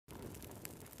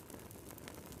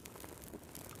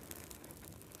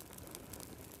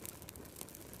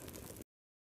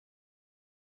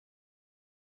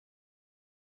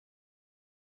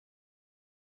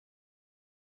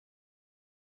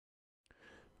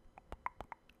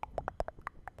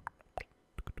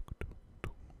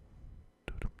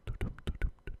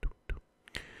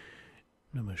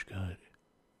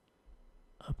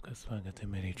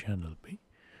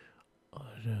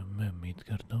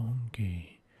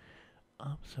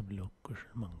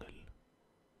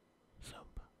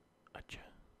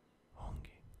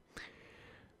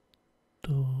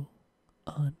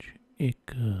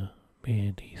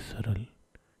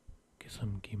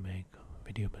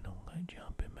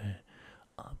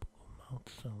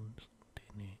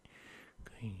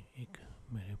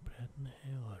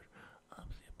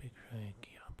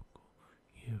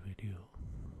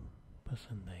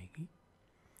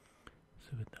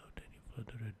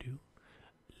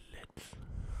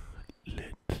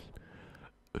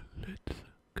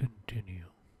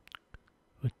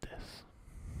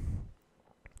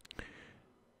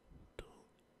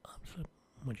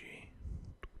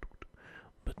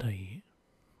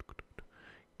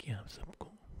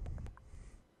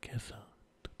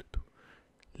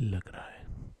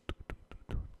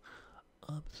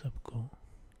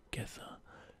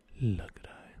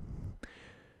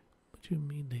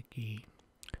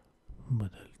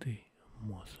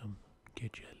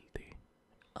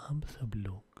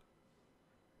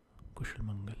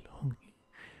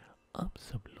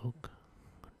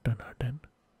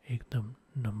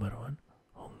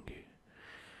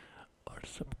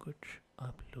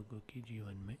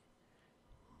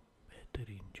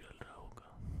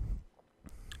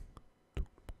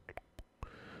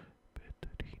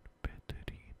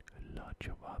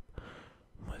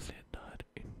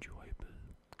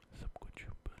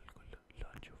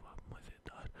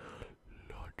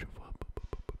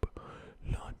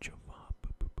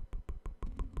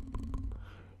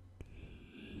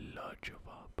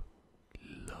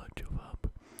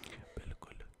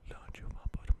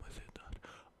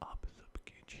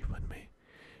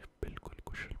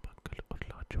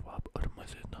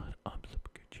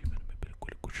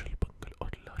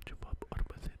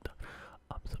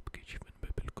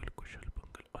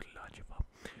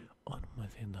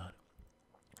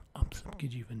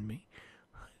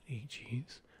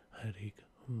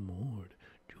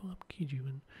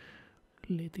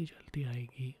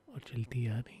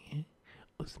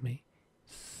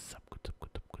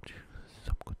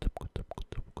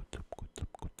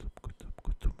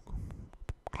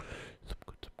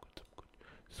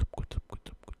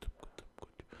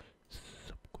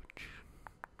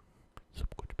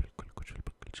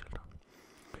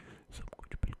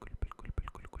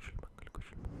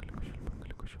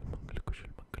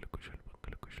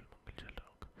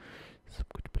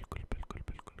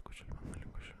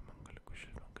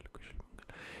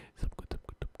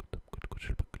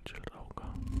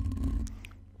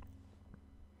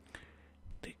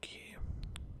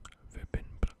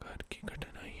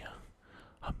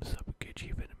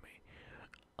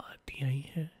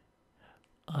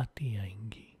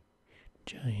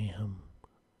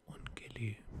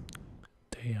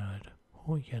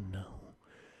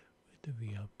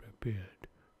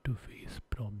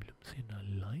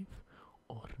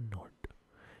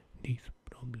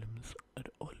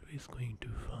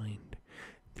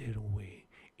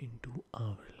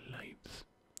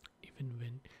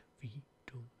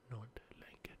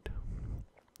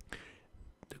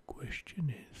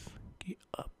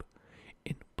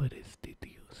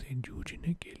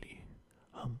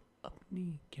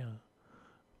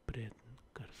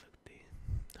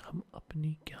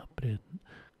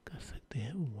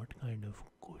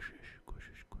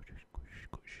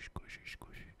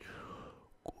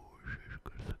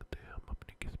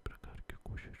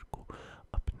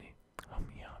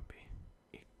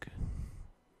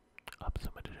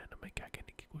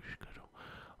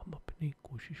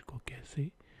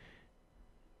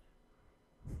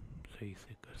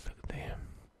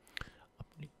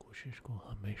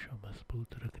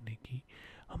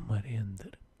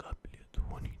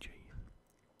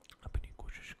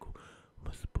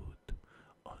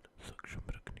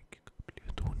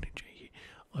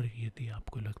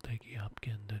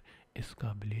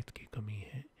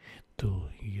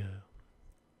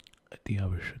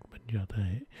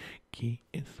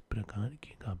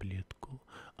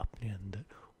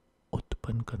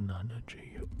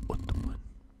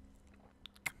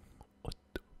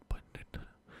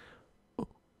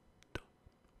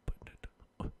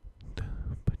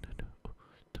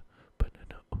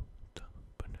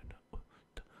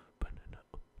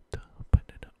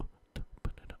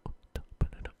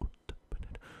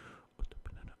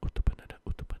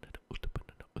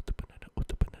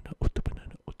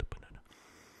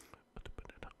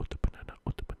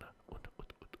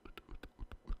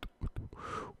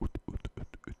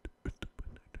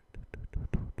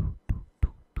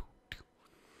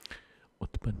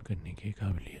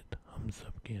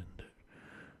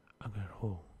अगर हो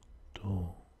तो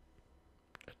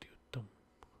अति उत्तम,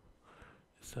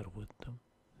 सर्वोत्तम,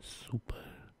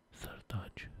 सुपर,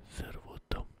 सरताज,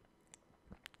 सर्वोत्तम।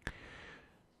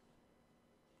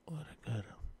 और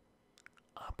अगर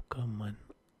आपका मन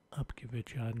आपके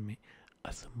विचार में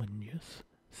असमंजस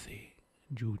से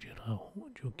जूझ रहा हो,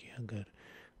 जो कि अगर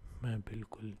मैं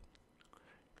बिल्कुल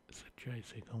सच्चाई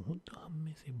से कहूँ तो हम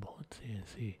में से बहुत से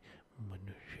ऐसे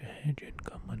मनुष्य हैं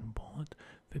जिनका मन बहुत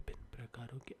विभिन्न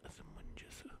प्रकारों के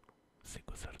असमंजस से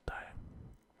गुजरता है।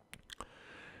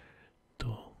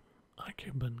 तो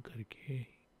आंखें बंद करके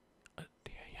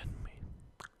अध्ययन में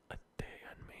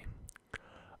अध्ययन में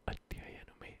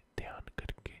अध्ययन में ध्यान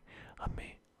करके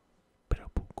हमें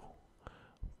प्रभु को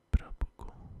प्रभु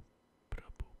को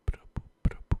प्रभु प्रभु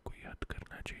प्रभु को याद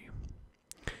करना चाहिए।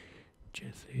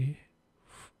 जैसे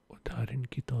उदाहरण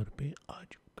के तौर पे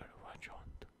आज करवा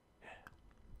चौथ है।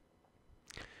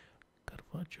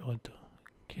 करवा चौथ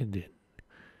के दिन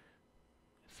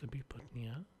सभी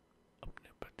पत्नियां अपने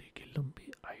पति की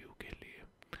लंबी आयु के लिए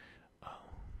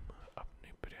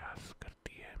अपने प्रयास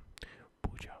करती है,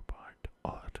 पूजा पाठ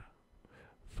और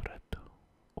व्रत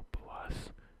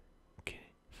उपवास के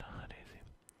सहारे से।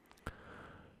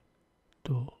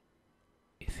 तो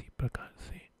इसी प्रकार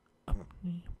से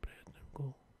अपने प्रयत्न को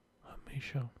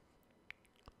हमेशा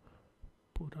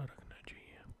पूरा रखना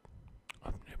चाहिए,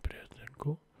 अपने प्रयत्न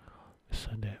को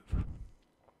सदैव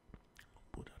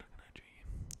पूरा रखना चाहिए,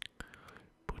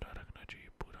 पूरा रखना चाहिए,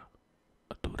 पूरा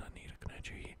अधूरा नहीं रखना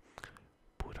चाहिए,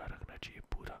 पूरा रखना चाहिए,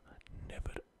 पूरा,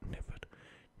 never never,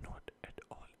 not at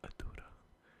all अधूरा,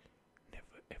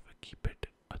 नेवर एवर कीप इट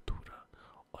अधूरा,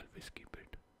 ऑलवेज कीप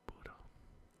इट पूरा।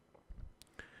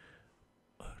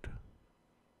 और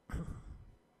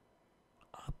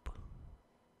आपको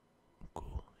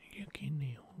यकीन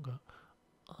नहीं होगा,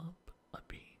 आप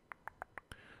अभी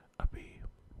अभी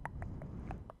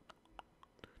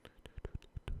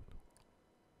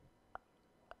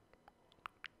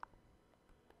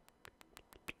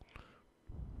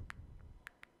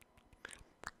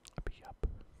अभी आप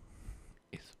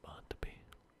इस बात पे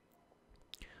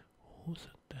हो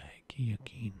सकता है कि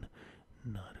यकीन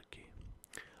ना रखें,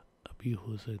 अभी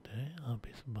हो सकता है आप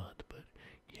इस बात पर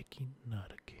यकीन ना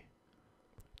रखें,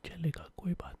 चलेगा,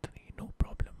 कोई बात नहीं, नो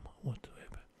प्रॉब्लम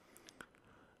व्हाटसोएवर।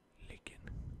 लेकिन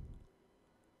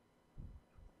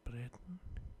प्रयत्न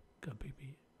कभी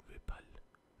भी विफल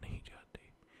नहीं जाते।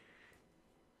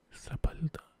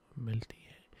 सफलता मिलती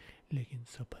है, लेकिन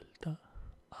सफलता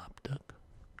आप तक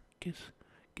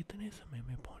कितने समय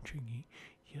में पहुंचेगी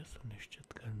यह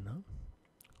सुनिश्चित करना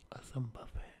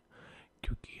असंभव है,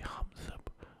 क्योंकि हम सब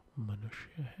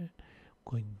मनुष्य हैं,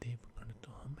 कोई देवगण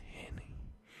तो हम है नहीं।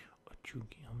 और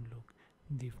चूंकि हम लोग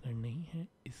देवगण नहीं हैं,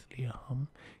 इसलिए हम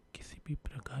किसी भी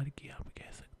प्रकार की, आप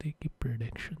कह सकते हैं कि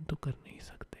प्रेडिक्शन तो कर नहीं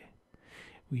सकते।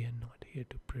 We are not here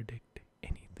to predict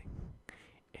anything,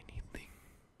 anything,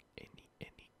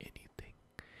 anything.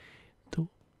 तो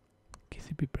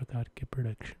किसी भी प्रकार के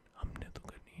प्रोडक्शन हमने तो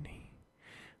करनी नहीं,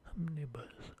 हमने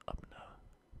बस अपना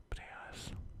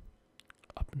प्रयास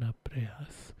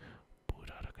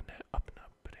पूरा रखना है, अपना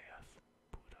प्रयास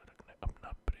पूरा रखना है,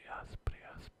 अपना प्रयास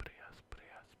प्रयास प्रयास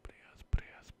प्रयास प्रयास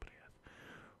प्रयास प्रयास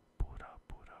पूरा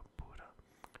पूरा पूरा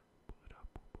पूरा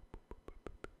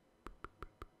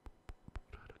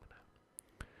पूरा रखना है।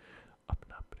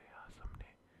 अपना प्रयास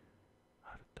हमने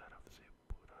हर तरफ से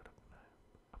पूरा रखना है,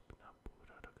 अपना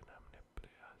पूरा रखना है, हमने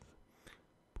प्रयास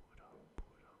पूरा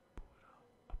पूरा पूरा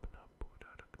अपना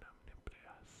पूरा रखना, हमने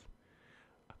प्रयास।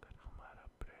 अगर हमारा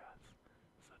प्रयास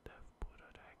सदैव पूरा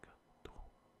रहेगा तो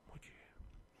मुझे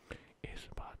इस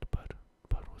बात पर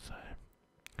भरोसा है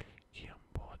कि हम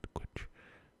बहुत कुछ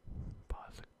पा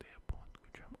सकते हैं, बहुत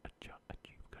कुछ हम अच्छा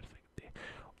अचीव कर सकते हैं।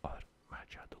 और मैं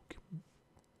चाहता हूँ कि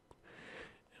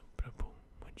प्रभु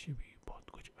मुझे भी बहुत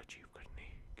कुछ अचीव करने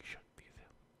की शक्ति दे,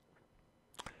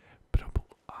 प्रभु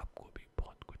आपको भी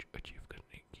बहुत कुछ अचीव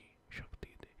करने की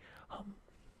शक्ति दे। हम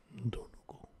दोनों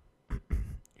को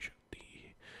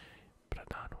शक्ति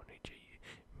प्रदान होनी चाहिए।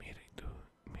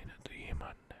 मेरा तो ये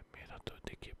मानना है, मेरा तो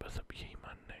देखिए बस अब यही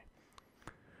मानना है।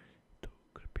 तो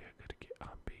कृपया करके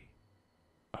आप भी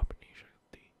अपनी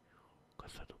शक्ति का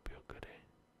सदुपयोग करें,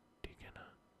 ठीक है ना?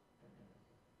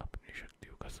 अपनी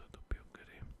शक्तियों का सदुपयोग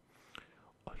करें।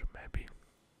 और मैं भी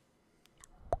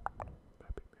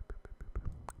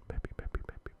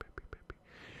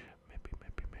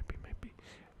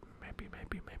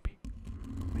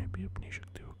अपनी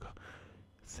शक्तियों का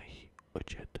सही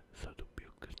उचित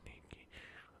सदुपयोग करने की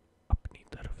अपनी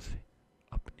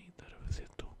तरफ से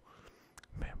तो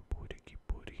मैं पूरी की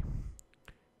पूरी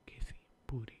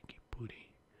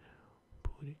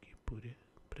पूरे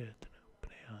प्रयत्न,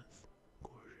 प्रयास,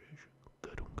 कोशिश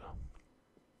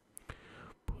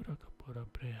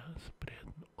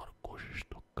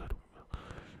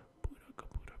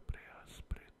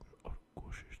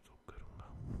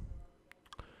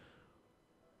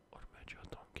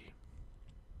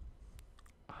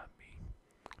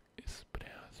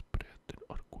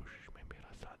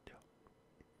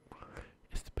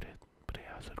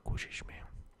कोशिश में हूँ।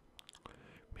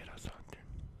 मेरा साथ दें,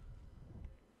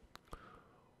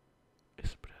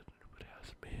 इस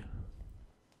प्रयास में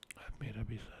आप मेरा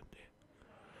भी साथ दें,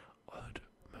 और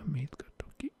मैं उम्मीद करता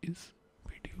हूँ कि इस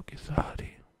वीडियो के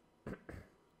सहारे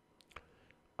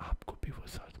आपको भी वो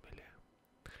साथ मिले,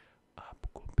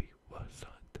 आपको भी वह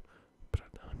साथ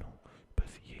प्रदान हो।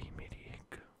 बस यही मेरी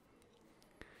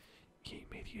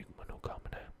एक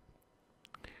मनोकामना है।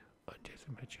 और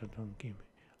जैसे मैं चाहता हूँ कि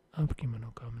आपकी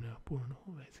मनोकामना पूर्ण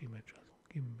हो, वैसे मैं चाहता हूँ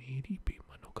कि मेरी भी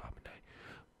मनोकामनाएं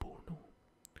पूर्ण हो।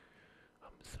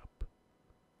 हम सब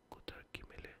को तरक्की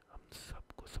मिले, हम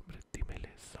सबको समृद्धि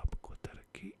मिले, सबको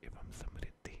तरक्की एवं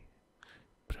समृद्धि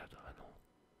प्रदान हो।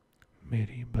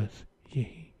 मेरी बस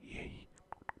यही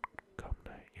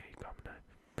कामना है, यही कामना है।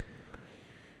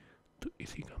 तो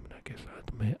इसी कामना के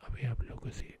साथ मैं अभी आप लोगों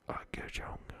से आज्ञा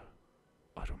चाहूँगा,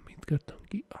 और उम्मीद करता हूँ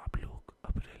कि आप लोग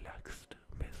अब रिलैक्स्ड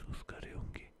महसूस कर रहे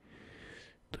होंगे।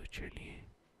 तो चलिए,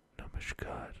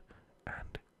 नमस्कार।